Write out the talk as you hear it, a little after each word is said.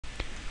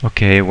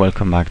Okay,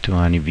 welcome back to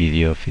a new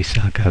video of this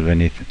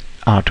Galvanic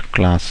art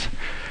class.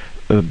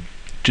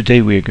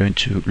 Today we are going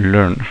to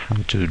learn how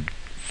to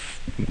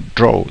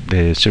draw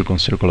the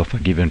circumcircle of a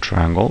given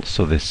triangle,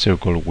 so the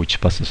circle which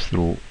passes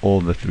through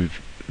all the three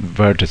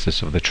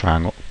vertices of the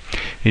triangle.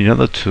 In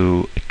order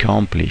to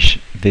accomplish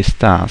this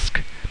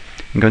task,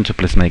 I'm going to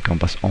place my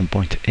compass on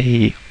point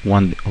A,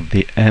 one of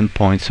the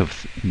endpoints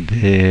of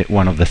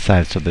one of the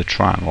sides of the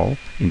triangle,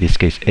 in this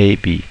case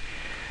AB.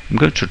 I'm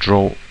going to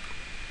draw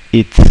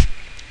its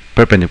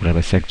perpendicular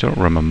bisector.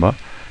 Remember,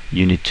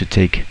 you need to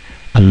take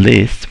at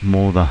least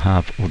more than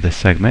half of the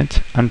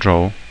segment and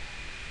draw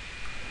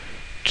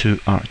two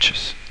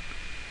arches.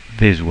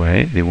 This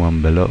way, the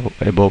one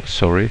above,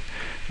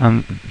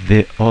 and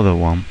the other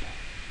one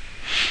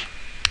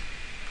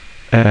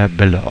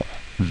below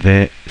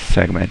the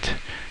segment.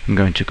 I'm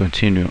going to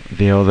continue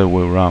the other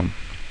way around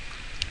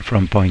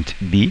from point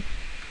B.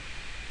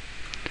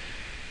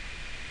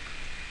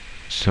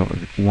 So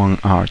one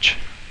arch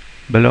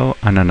below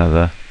and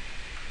another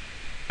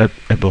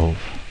above.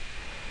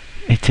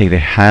 I take the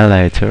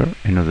highlighter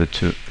in order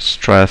to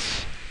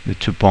stress the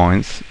 2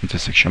 points,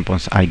 intersection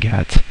points I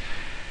get,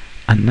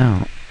 and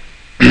now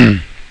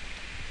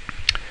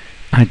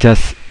I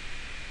just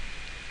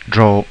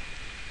draw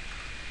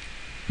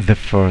the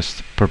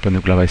first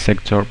perpendicular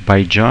bisector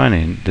by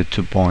joining the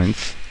 2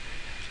 points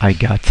I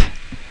got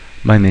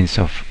by means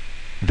of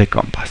the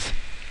compass.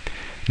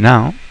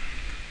 Now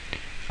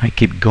I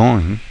keep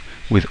going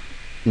with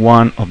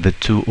one of the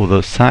two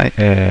other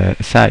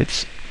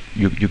sides.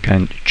 You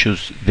can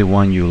choose the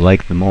one you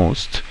like the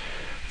most.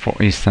 For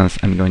instance,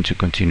 I'm going to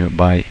continue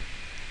by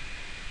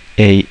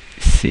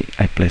AC.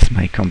 I place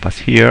my compass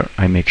here.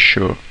 I make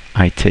sure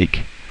I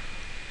take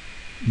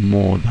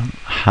more than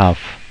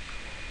half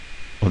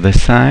of the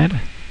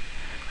side,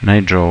 and I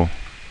draw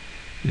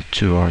the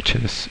two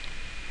arches,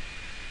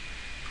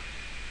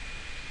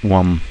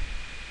 one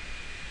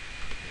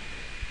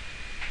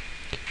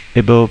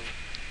above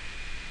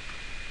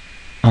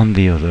and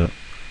the other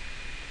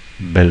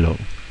below.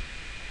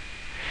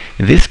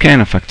 In this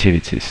kind of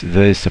activities,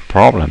 there is a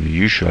problem.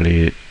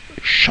 Usually it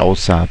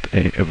shows up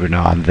every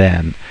now and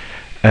then.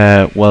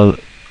 While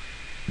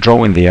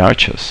drawing the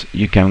arches,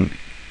 you can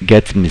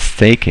get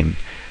mistaken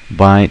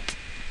by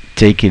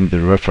taking the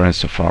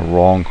reference of a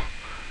wrong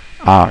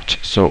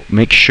arch. So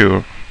make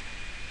sure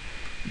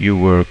you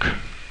work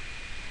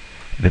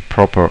the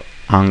proper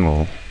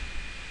angle,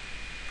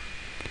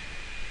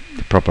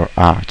 the proper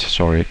arch,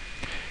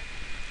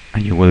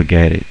 and you will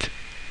get it.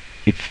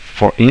 If,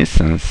 for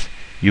instance,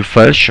 you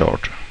fell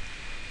short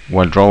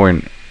while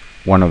drawing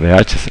one of the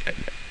arches,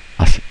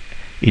 as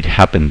it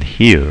happened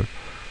here,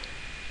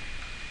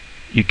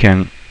 you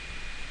can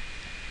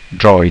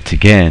draw it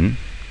again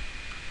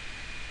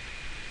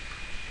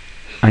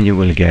and you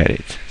will get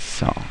it.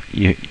 So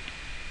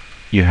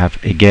you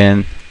have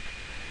again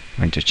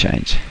going to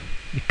change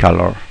the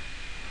color.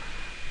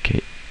 Okay,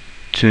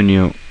 2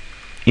 new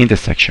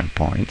intersection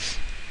points.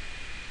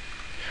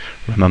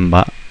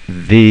 Remember,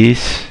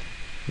 these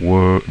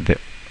were the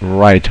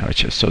right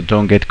arches, so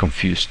don't get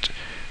confused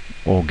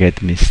or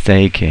get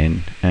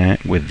mistaken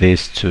with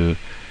these two,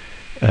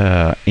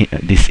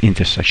 this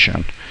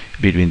intersection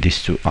between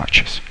these two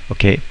arches.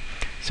 Okay,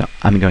 so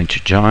I'm going to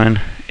join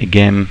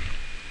again,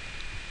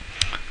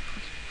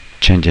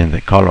 changing the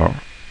color,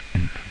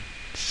 and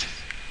it's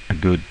a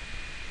good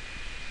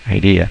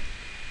idea,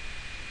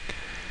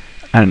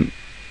 and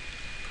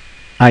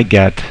I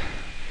get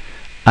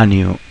a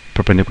new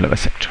perpendicular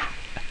bisector.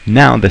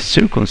 Now the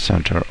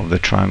circumcenter of the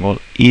triangle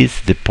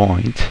is the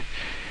point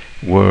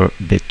where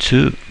the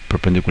two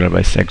perpendicular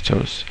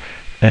bisectors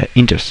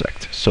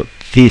intersect. So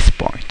this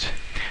point.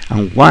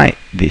 And why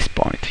this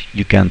point?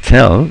 You can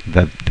tell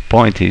that the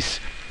point is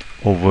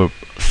over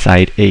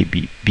side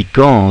AB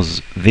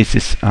because this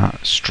is a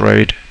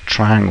straight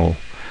triangle.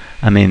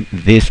 I mean,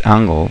 this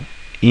angle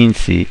in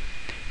C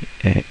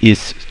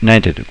is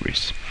 90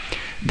 degrees.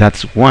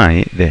 That's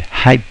why the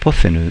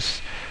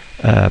hypotenuse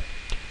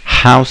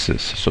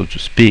houses, so to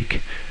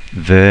speak,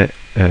 the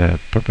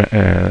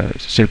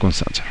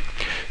circumcenter.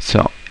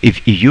 So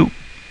if you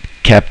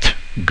kept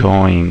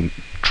going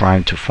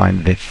trying to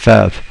find the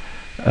third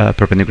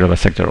perpendicular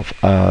bisector of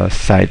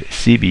side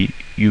CB,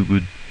 you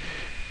would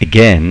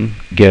again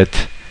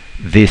get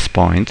this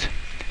point.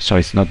 So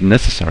it's not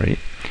necessary.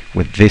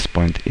 With this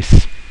point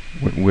is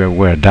where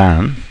we're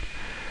done,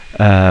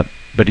 but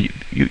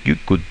you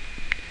could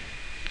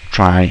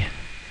try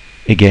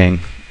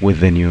again with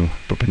the new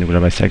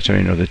perpendicular bisector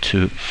in order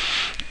to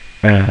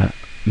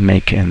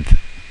make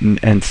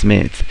ends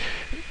meet.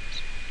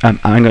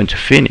 I'm going to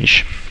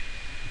finish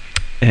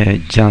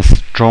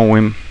just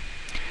drawing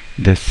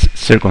this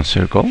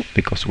circumcircle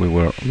because we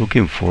were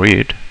looking for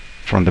it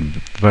from the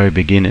very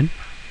beginning.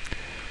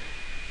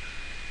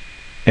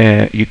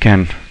 You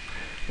can,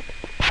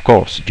 of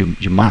course,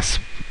 you must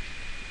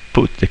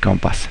put the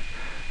compass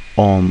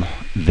on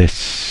the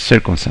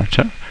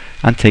circumcenter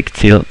and take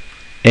till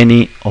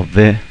any of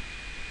the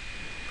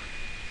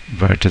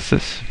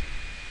vertices.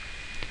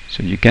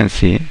 So you can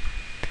see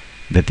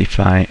that if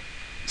I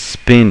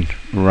spin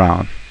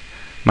around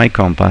my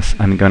compass,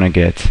 I'm gonna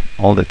get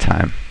all the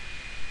time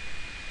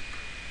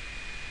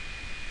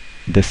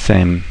the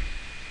same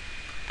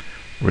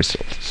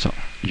result. So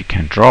you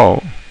can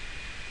draw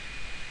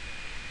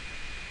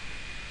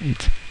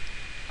it.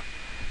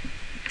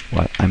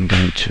 Well, I'm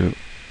going to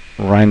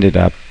round it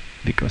up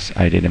because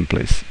I didn't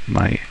place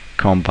my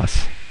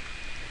compass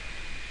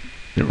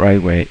the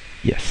right way.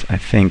 Yes, I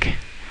think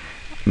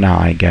now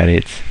I get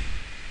it.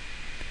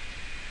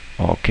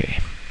 Okay,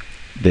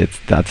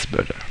 that's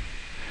better.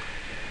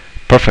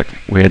 Perfect,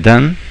 we're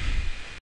done.